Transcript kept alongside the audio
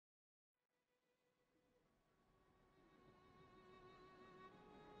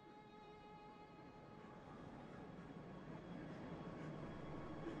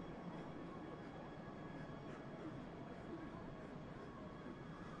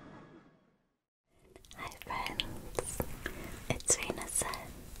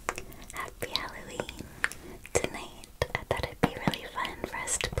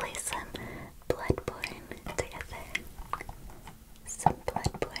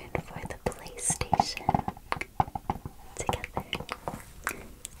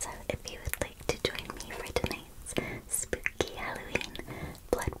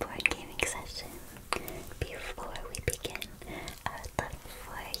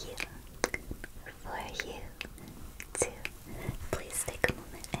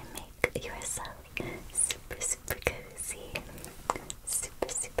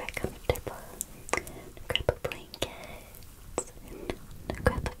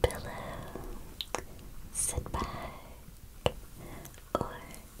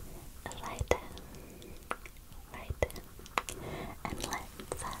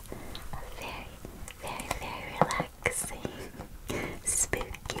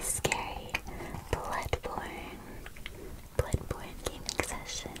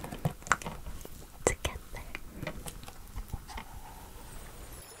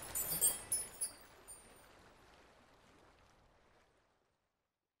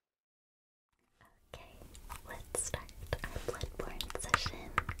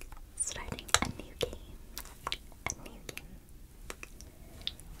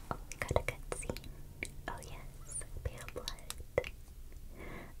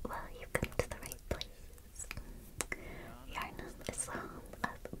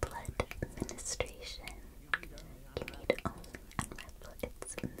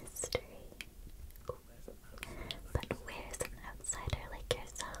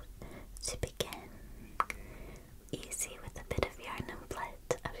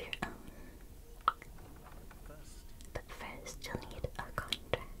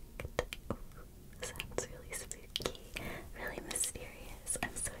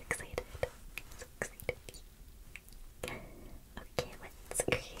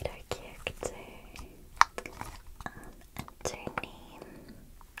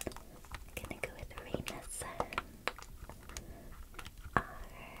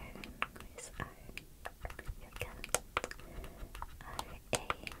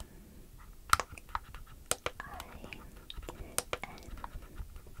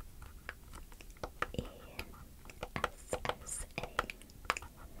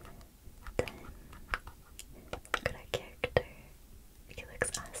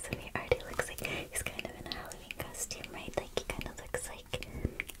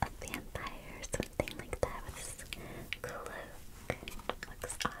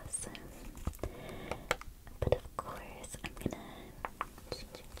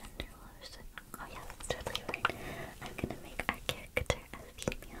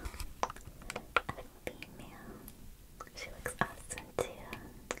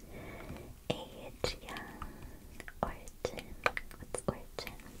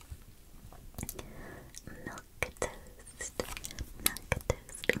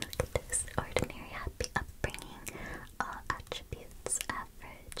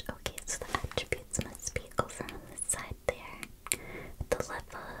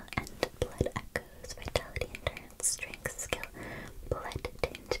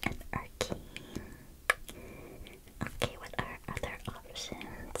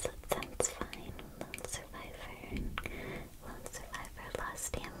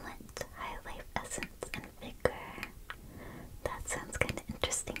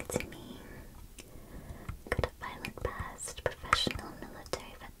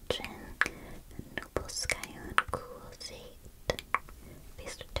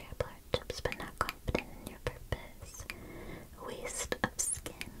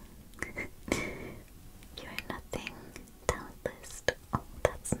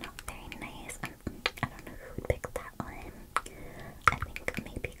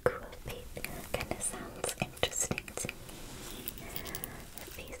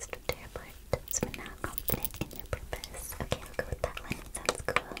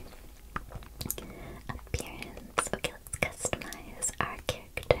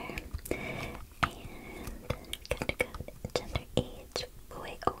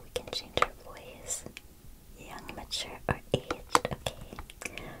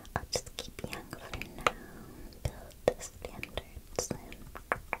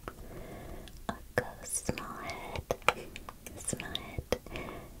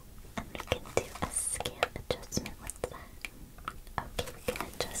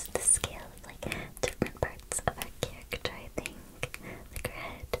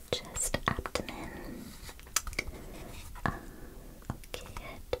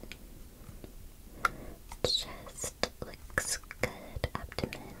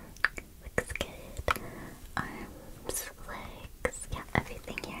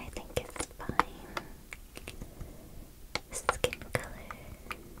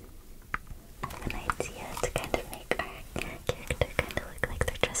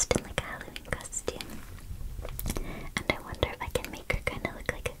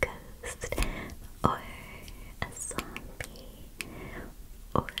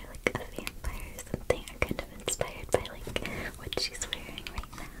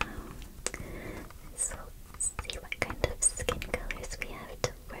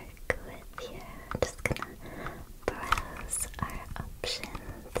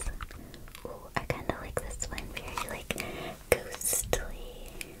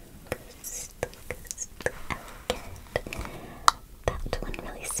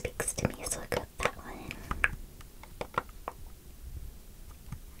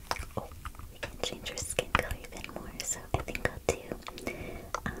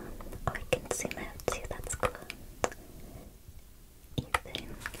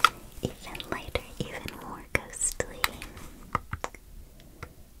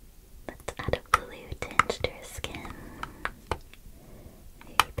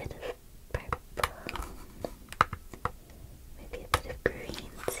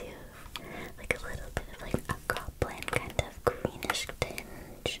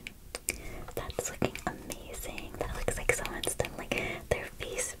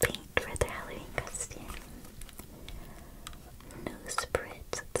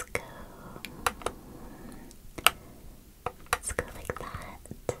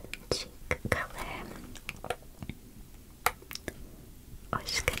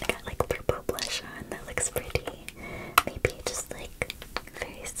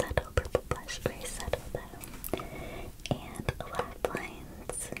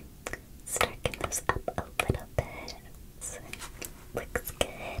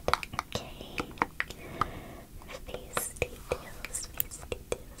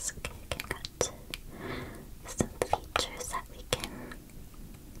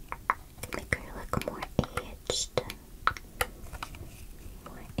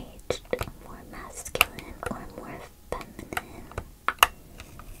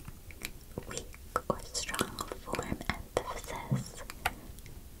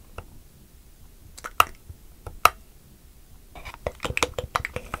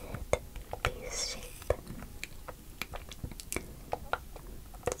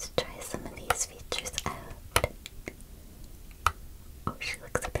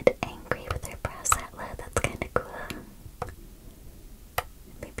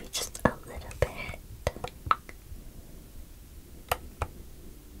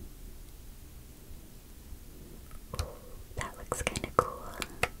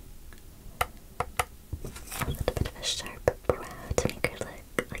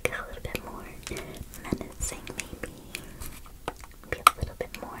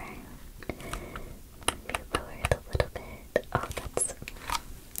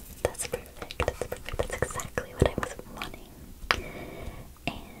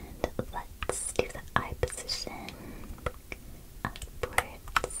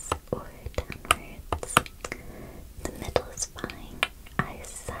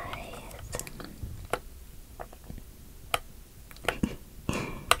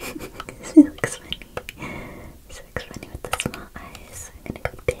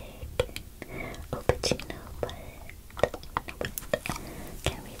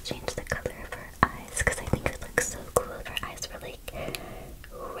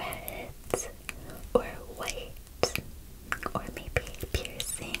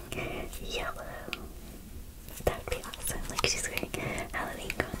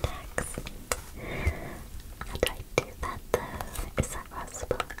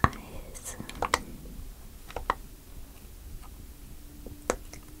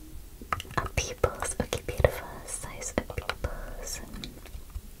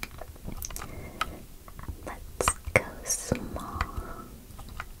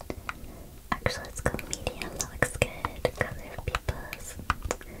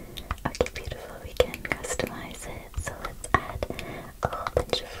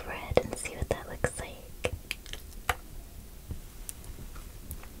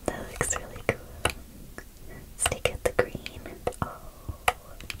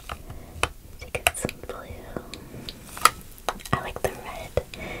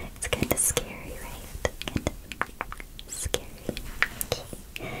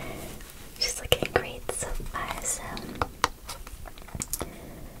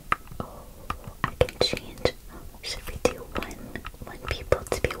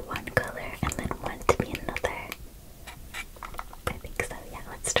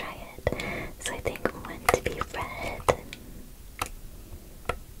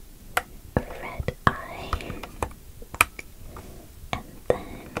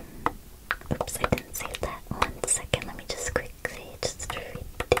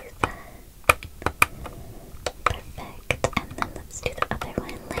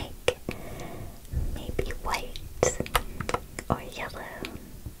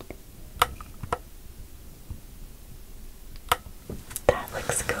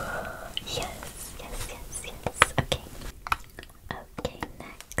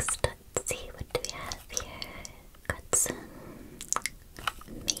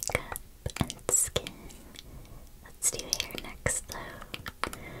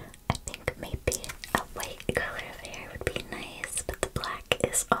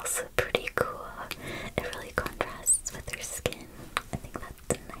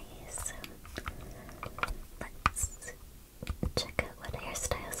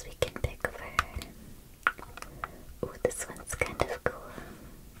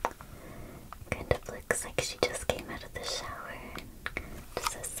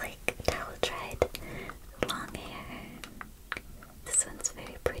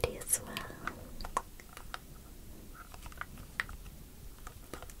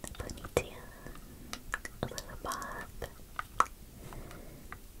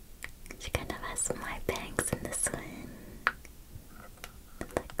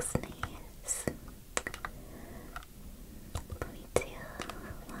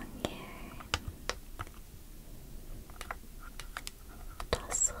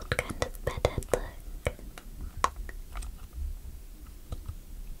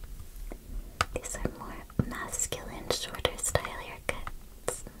These are more masculine, shorter style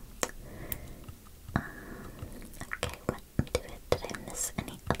haircuts. Okay, what did I miss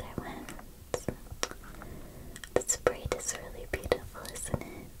any other ones? This braid is really beautiful, isn't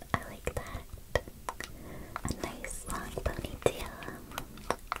it? I like that. A nice long ponytail.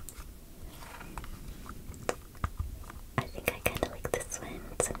 I think I kind of like this one,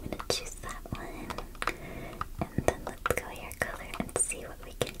 so I'm gonna choose that one. And then let's go hair color and see what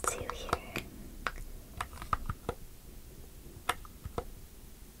we can do here.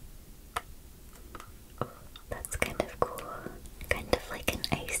 Oh, that's kind of cool. Kind of like an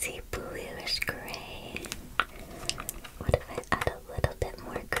icy bluish gray. What if I add a little bit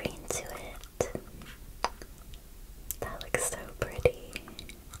more green to it? That looks so pretty.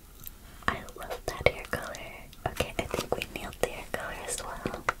 I love that hair color. Okay, I think we nailed the hair color as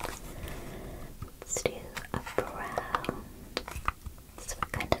well. Let's do a brow. So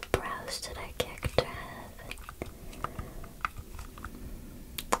what kind of brows should our character have?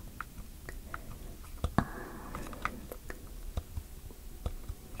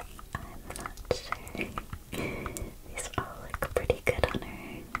 I'm not sure. These all look pretty good on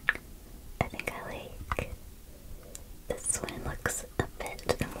her. I think I like this one. Looks a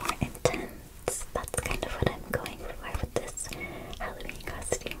bit more intense. That's kind of what I'm going for with this Halloween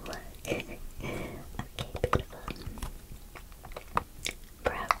costume look. Okay, beautiful.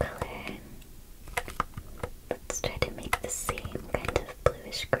 Brow color. Let's try to make the same kind of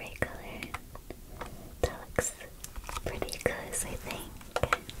bluish gray color. That looks pretty close, I think.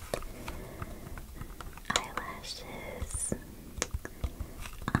 Eyelashes.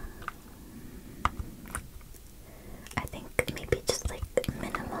 I think maybe just like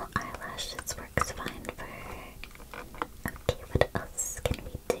minimal eyelashes works fine for her. Okay, what else can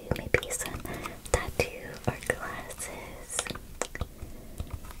we do? Maybe some tattoo or glasses.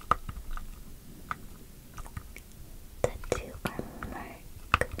 Tattoo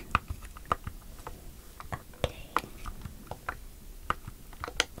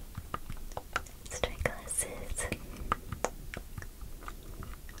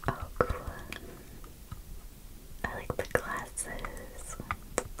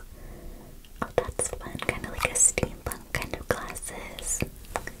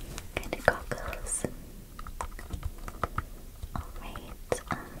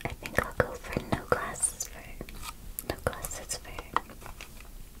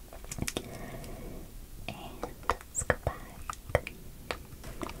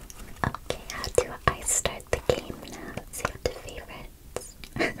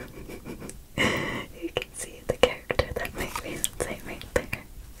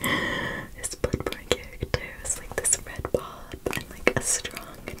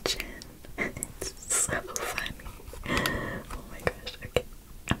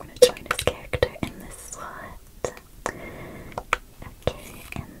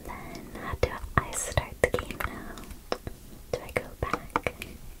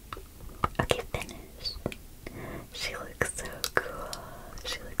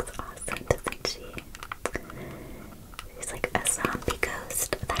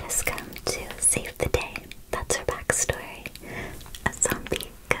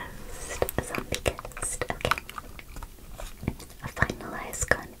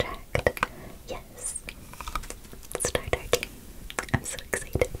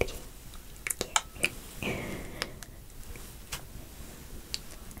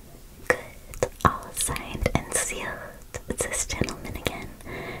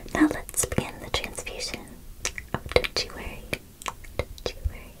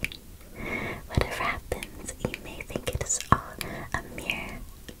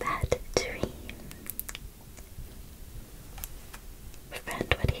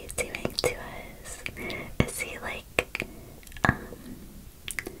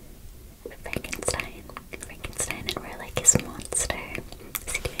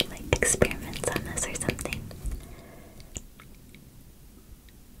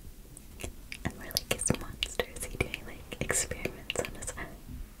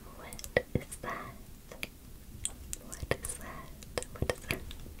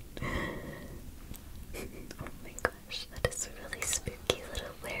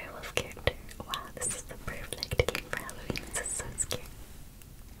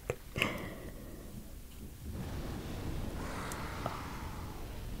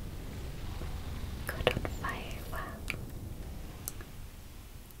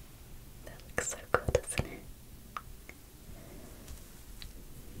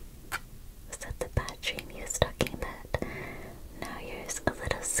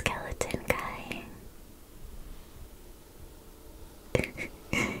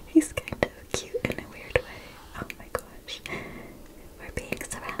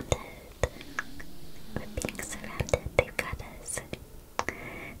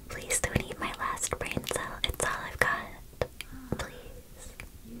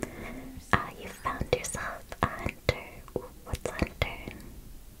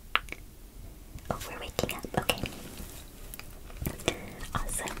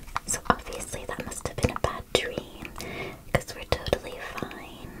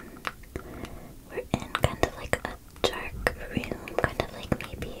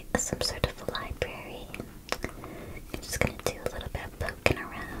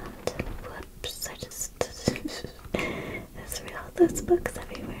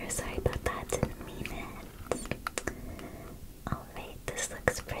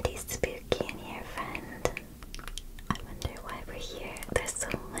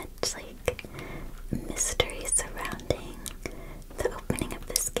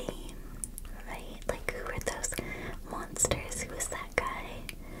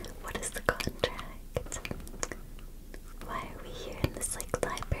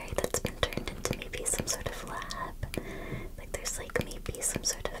see some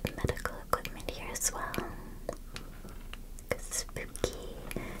sort of medical equipment here as well.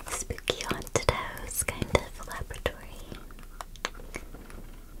 Spooky haunted house kind of laboratory.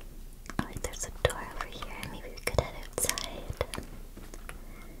 Oh, there's a door over here. Maybe we could head outside.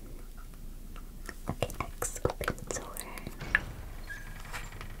 Okay, X open door.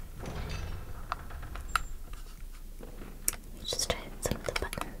 We just tried some of the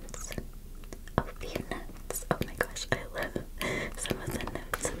buttons. Oh, few notes. Oh my gosh, I love some of the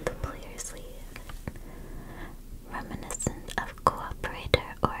notes that the players leave. Reminiscent of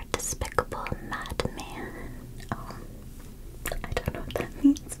cooperator or despicable madman. Oh, I don't know what that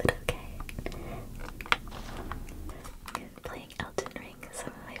means, but okay. Playing Elden Ring, some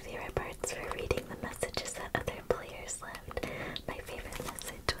of my favorite parts were reading the messages that other players left. My favorite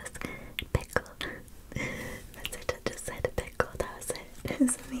message was pickle. Message that just said pickle, that was it. It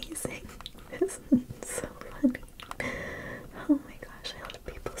was amazing. It was so funny. Oh my gosh, I love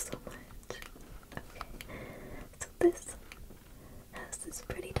people so much. Okay, so this house is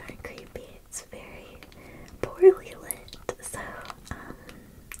pretty darn creepy. It's very poorly lit, so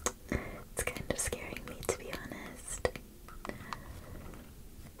it's kind of scaring me, to be honest.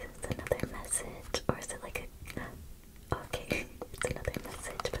 Is this another message, or is it like a... Okay, it's another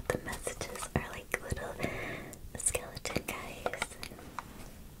message, but the messages are like little skeleton guys.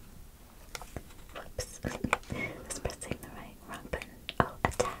 Whoops. I was pressing the wrong button. Oh,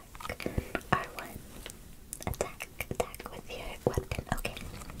 attack. R1. Attack with your weapon. Okay.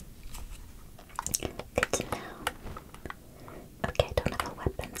 Good to know. Okay, I don't have a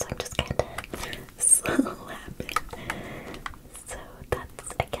weapon, so I'm just kinda slapping. So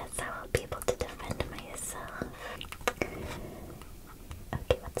that's, I guess, how I'll be able to defend myself.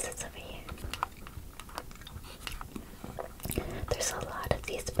 Okay, what's this over here? There's a lot of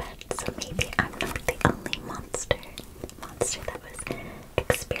these beds, so maybe I'm not the only monster that was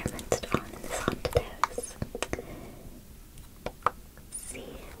experimented on in this haunted house. See,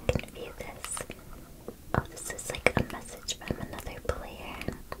 I can view this. Oh, this is like a message from another player.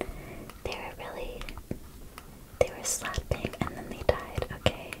 They were slapping and then they died.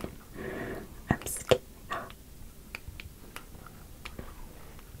 Okay. I'm scared. Oh.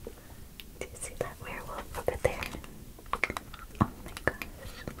 Do you see that werewolf over there? Oh my gosh.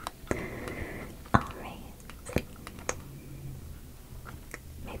 Alright.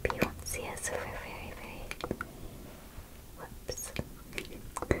 Maybe you won't see us if we're very whoops.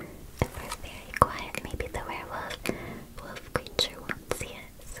 If we're very quiet, maybe the wolf creature won't see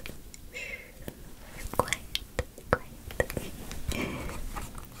us. Shh. Quiet. Let's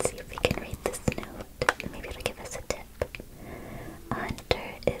see if we can read this note. Maybe it'll give us a tip. A hunter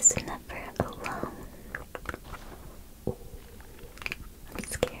is never alone. Ooh. I'm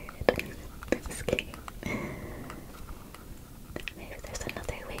scared. Maybe there's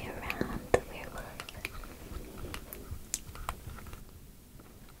another way around the werewolf.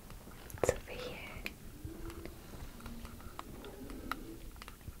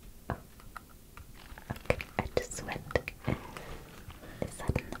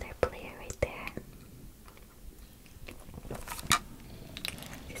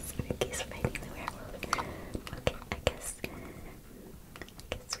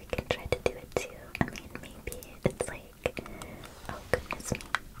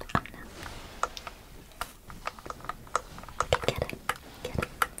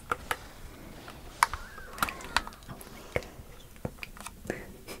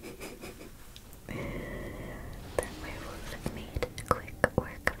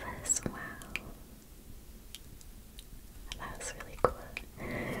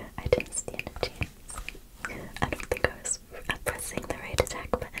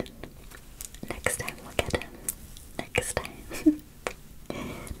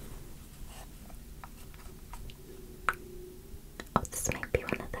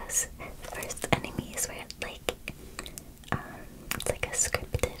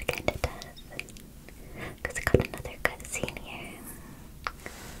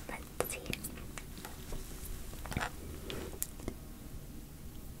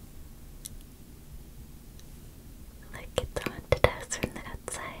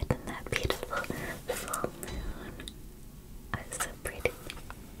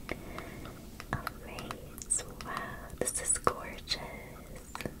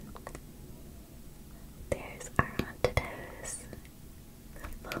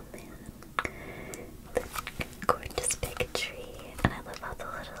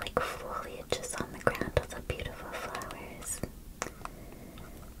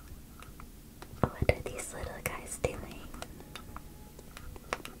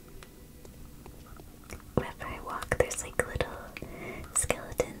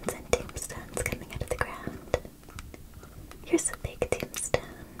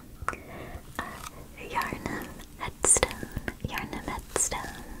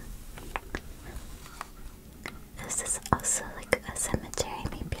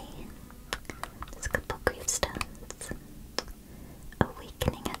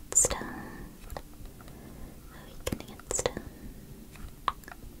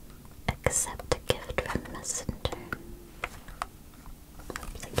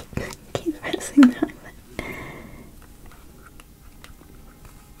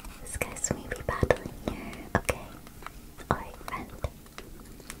 This guy's maybe battling here. Okay. Alright, friend.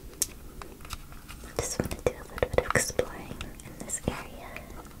 Just want to do a little bit of exploring in this area.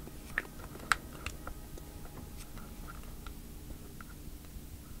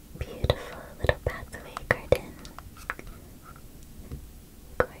 Beautiful little pathway garden.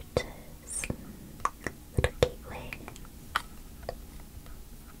 Gorgeous little gateway.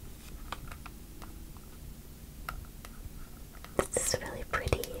 This is really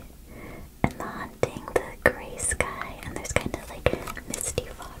pretty. And the haunting, the gray sky, and there's kind of like misty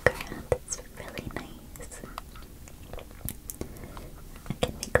fog around. It's really nice.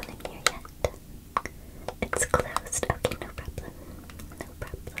 Can we go in here yet? It's closed. Okay, no problem. No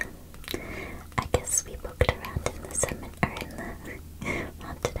problem. I guess we poked around in the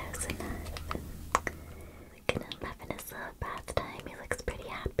haunted house enough. Look at him having his little bath time. He looks pretty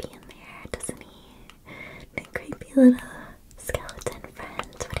happy in there, doesn't he? The creepy little skeleton friend.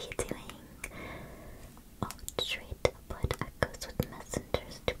 What are you doing? Oh, trade blood echoes with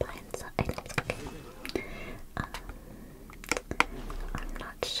messengers to buy and sell items. Okay. I'm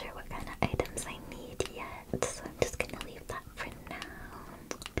not sure what kind of items I need yet, so I'm just gonna leave that for now.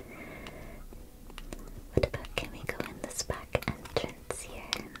 What about, can we go in this back entrance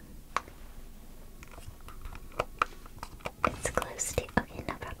here? It's closed. Okay,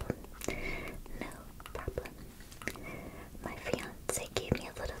 no problem. No problem.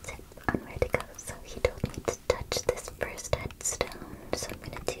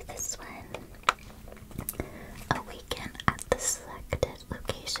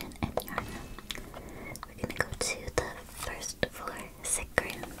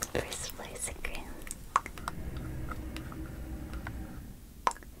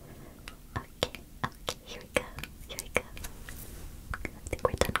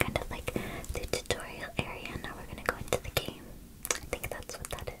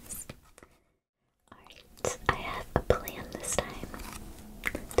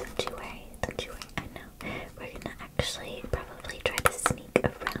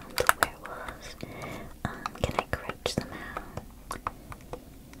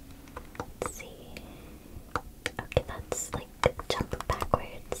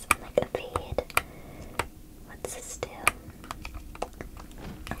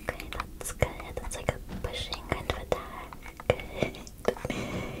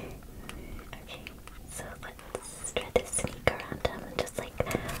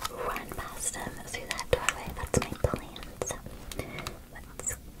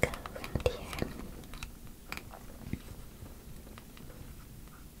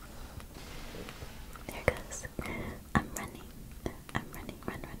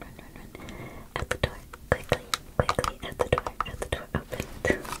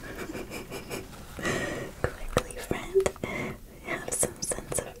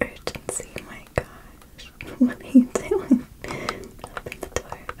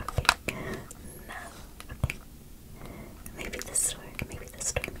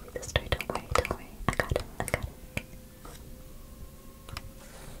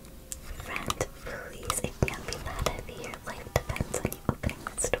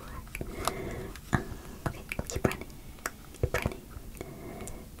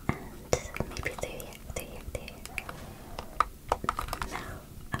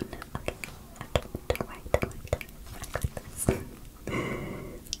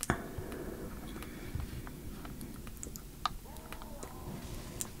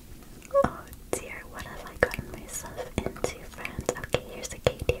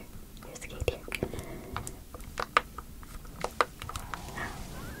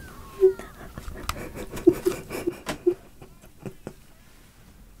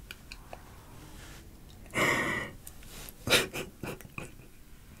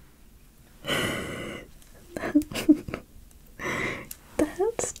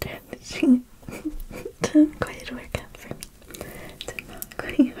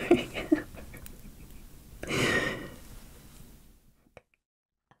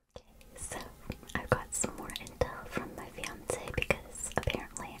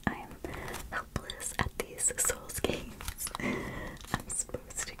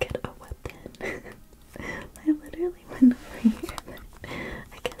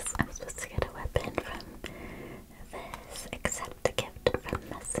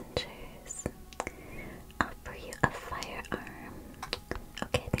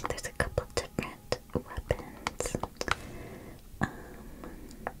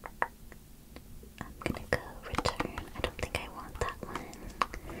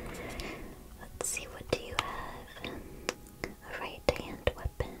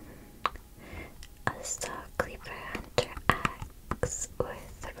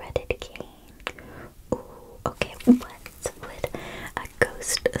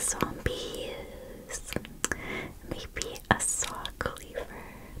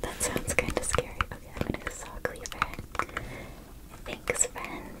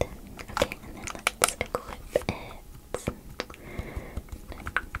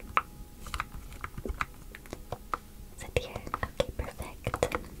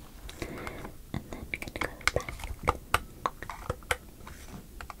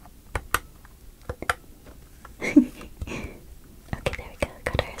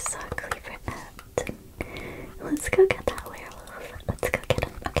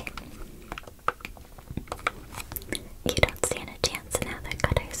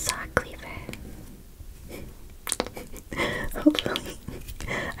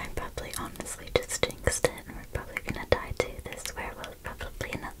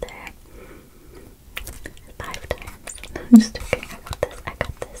 I'm just joking. I got this. I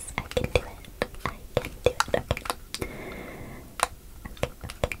got this. I can do it. I can do it.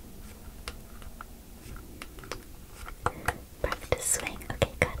 Okay. Practice swing.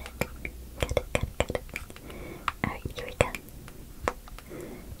 Okay, got it. Got it, got it, got it. Alright, here we go.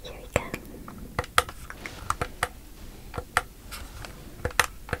 Here we go.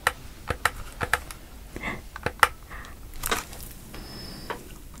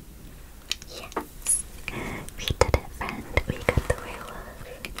 Yes! We did it, friend. We got the werewolf.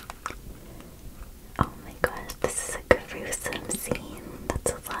 Oh my gosh, this is a gruesome scene.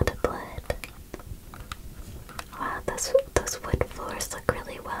 That's a lot of blood. Wow, those wood floors look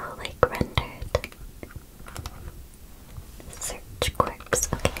really well, like, rendered. Search corpse.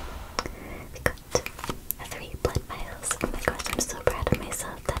 Okay. We got 3 blood vials. Oh my gosh, I'm so proud of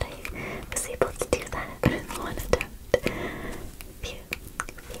myself that I was able to do that in one attempt. Phew.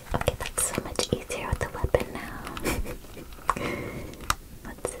 Okay, that's so much easier with the weapon now.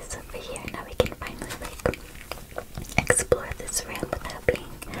 What's this over here? Now we can finally, like, explore this room without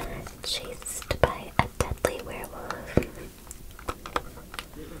being chased by a deadly werewolf.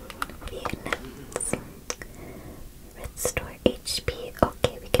 Units. Restore HP.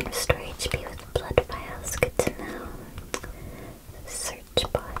 Okay, we can restore HP with blood vials. Good to know.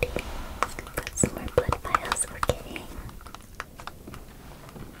 Search body. Got some more blood vials. Okay.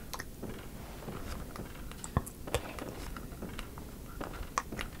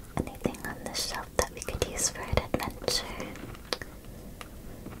 Anything on the shelf that we could use for an adventure?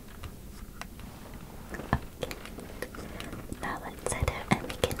 Okay. Now let's head out and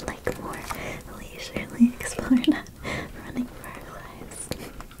we can, like, more leisurely explore, not running for our lives.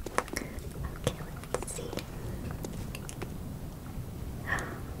 Okay, let's see.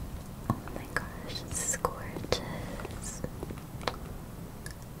 Oh my gosh, this is gorgeous.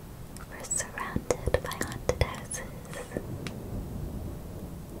 We're surrounded by haunted houses.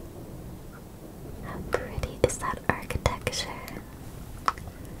 How pretty is that architecture?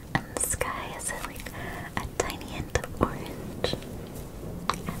 And the sky is like a tiny hint of orange.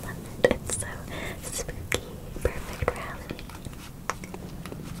 I love it. It's so spooky. Perfect for Halloween.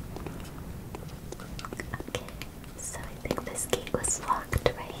 Okay, so I think this gate was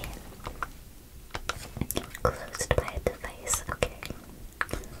locked, right? Closed by a device. Okay.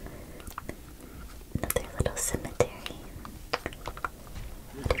 Another little cemetery.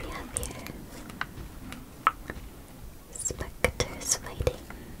 What do we have here? Spectres fighting.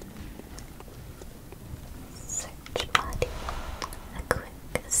 Search body. A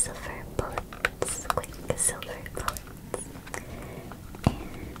quick silver bullets. Quick silver bullets. And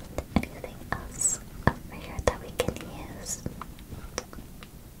anything else over here that we can use?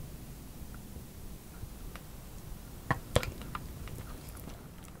 Okay.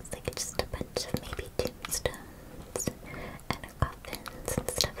 It's like just a bunch of maybe tombstones and coffins and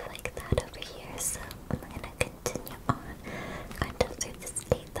stuff like that over here, so I'm gonna continue on kind of through this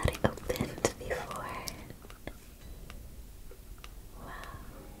gate that I opened before.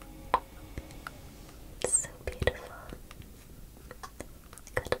 Wow. It's so beautiful.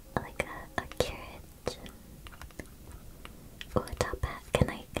 Got like a carriage. Oh, a top hat. Can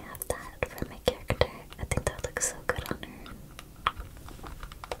I have that for my character? I think that looks so good on her.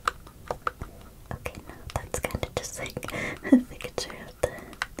 Okay, no, that's kind of just like a picture of the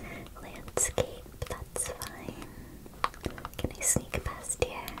landscape. That's fine. Can I sneak past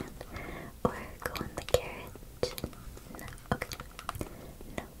here? Or go on the carriage? No, okay.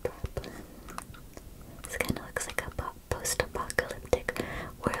 No problem. This kind of looks like a post-apocalyptic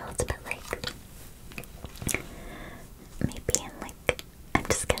world, but like maybe in like, I'm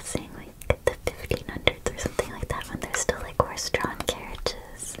just guessing, like the 1500s or something like that, when there's still like horse-drawn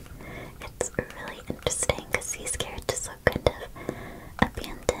carriages. It's really interesting because these carriages look kind of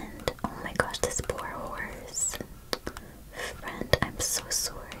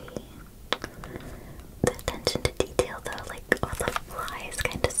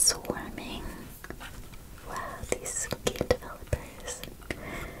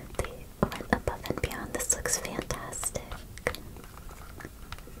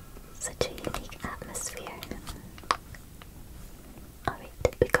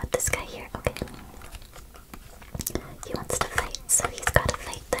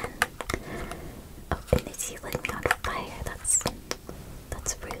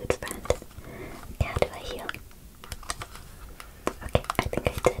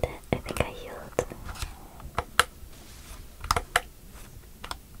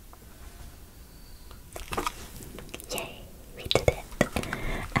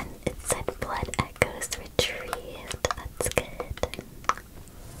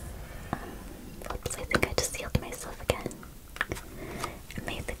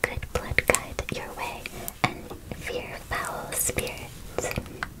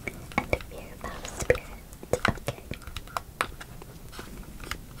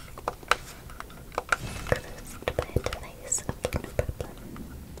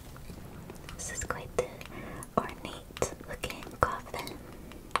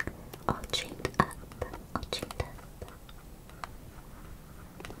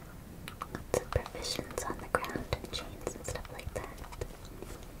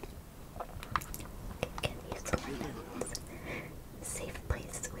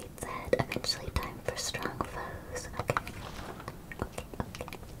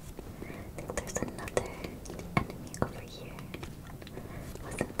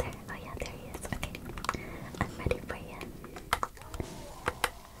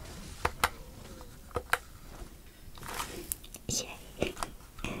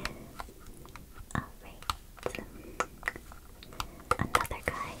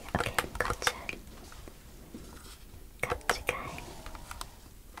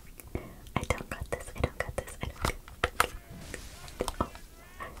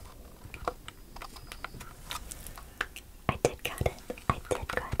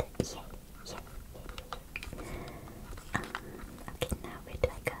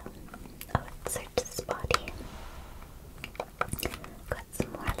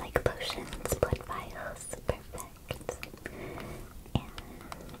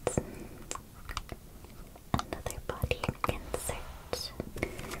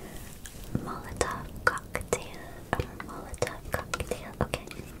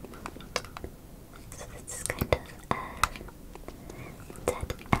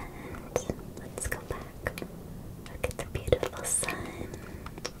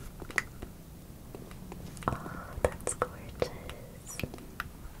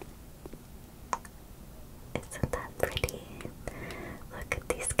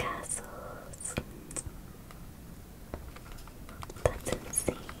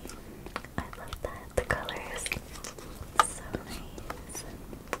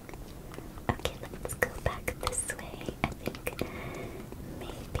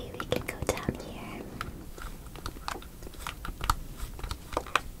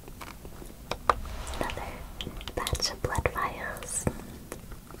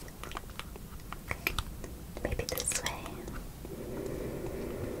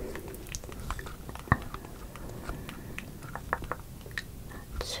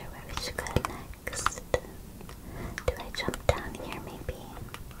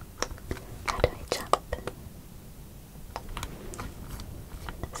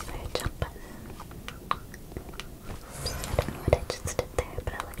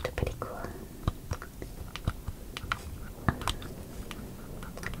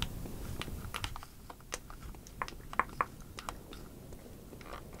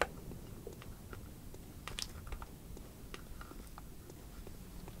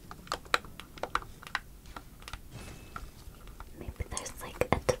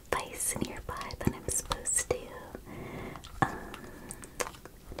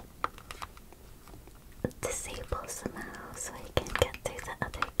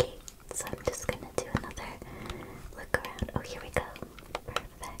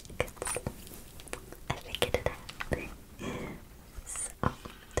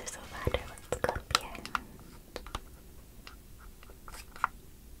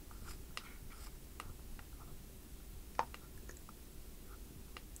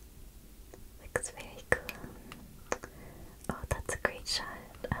great shot.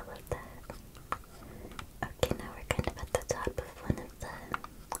 I love that. Okay, now we're kind of at the top of one of the,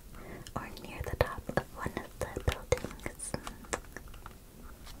 or near the top of one of the buildings.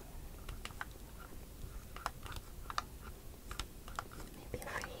 Maybe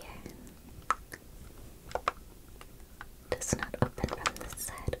over here. Does not open from this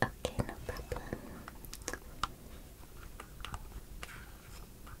side. Okay, no problem.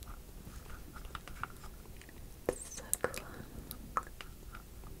 So cool.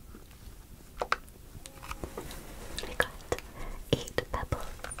 We got 8 pebbles.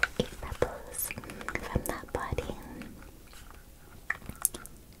 8 pebbles from that body.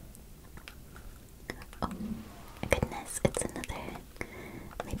 Oh goodness, it's another,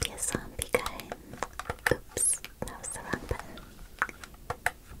 maybe a zombie guy. Oops, that was the wrong button.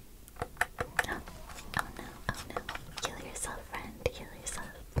 Oh, oh no, oh no. Heal yourself, friend, heal yourself.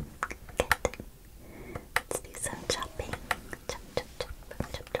 Good. Let's do some chopping. Chop, chop, chop,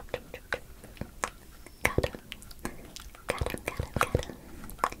 chop, chop, chop, chop, chop. Got him. Got him, got him, got him.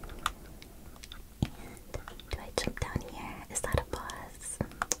 And do I jump down here? Is that a boss?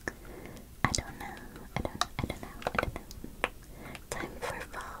 I don't know. I don't know. Time for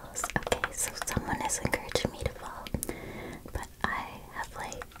falls. Okay, so someone is encouraging me to fall. But I have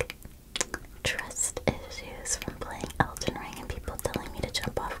like trust issues from playing Elden Ring and people telling me to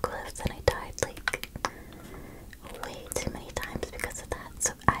jump off cliffs, and I died like way too many times because of that.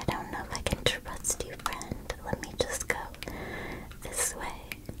 So I don't know if I can trust you, friend. Let me just go this way.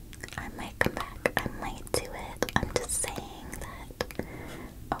 I might come back. I might do it. I'm just saying that.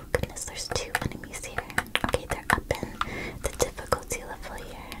 Oh goodness, there's 2 enemies here. Okay, they're up in the difficulty level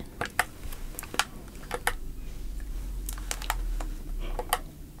here.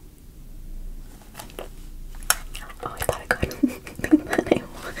 Oh, I thought I got him. But I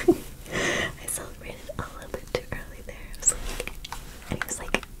won. I celebrated a little bit too early there. I was like, and he was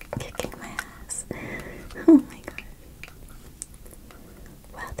like kicking my ass. Oh my god.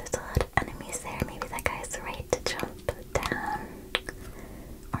 Wow, there's a lot of enemies there. Maybe that guy's right to jump down.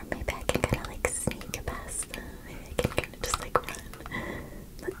 Or maybe I can kind of like sneak past them. Maybe I can kind of just like run.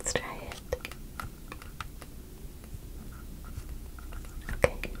 Let's try it.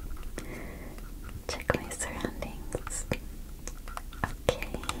 Okay. Check my surroundings. Okay.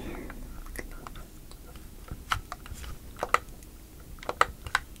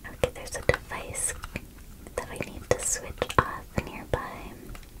 Okay, there's a device that I need to switch off nearby.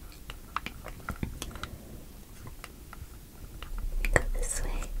 Go this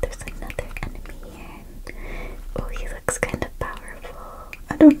way. There's another enemy here. Oh, he looks kind of powerful.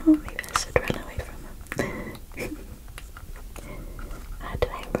 I don't know, maybe I should run away from him. How do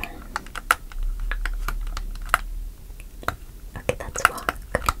I run? Okay, that's walk.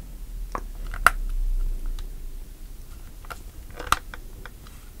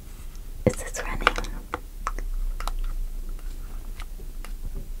 Is this running?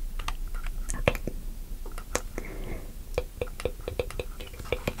 Okay.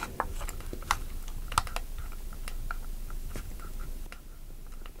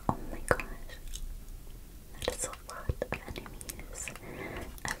 Oh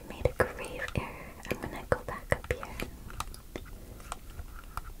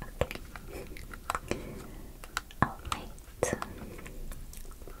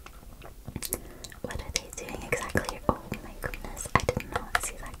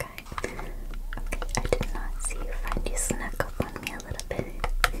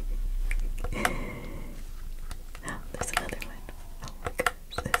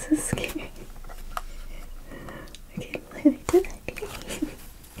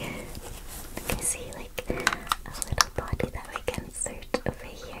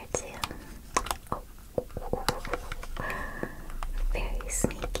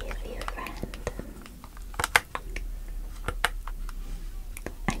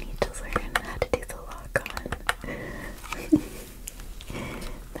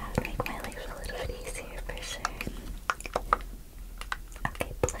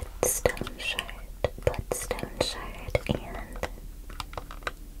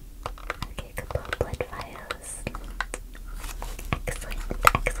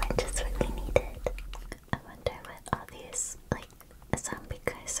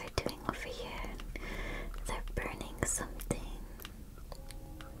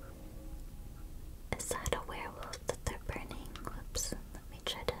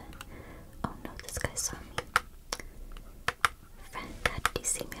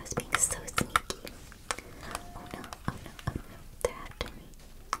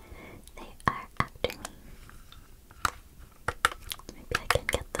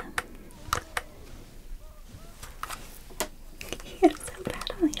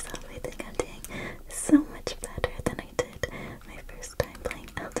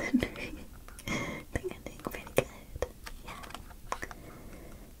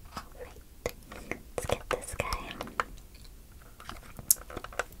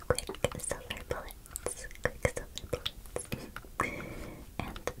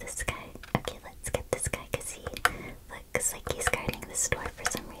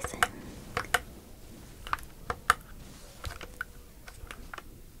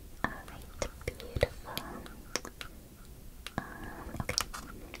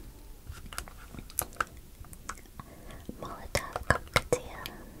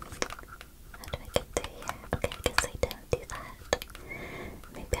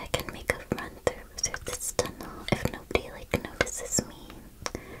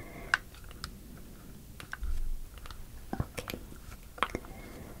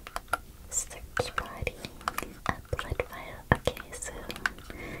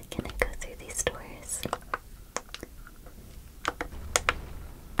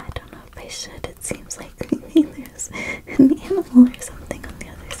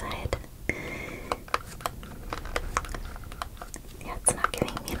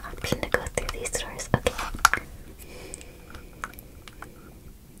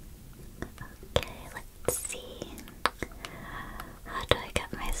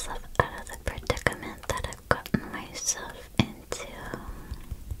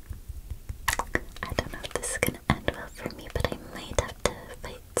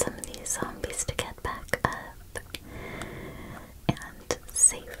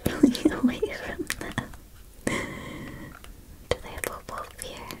safely away from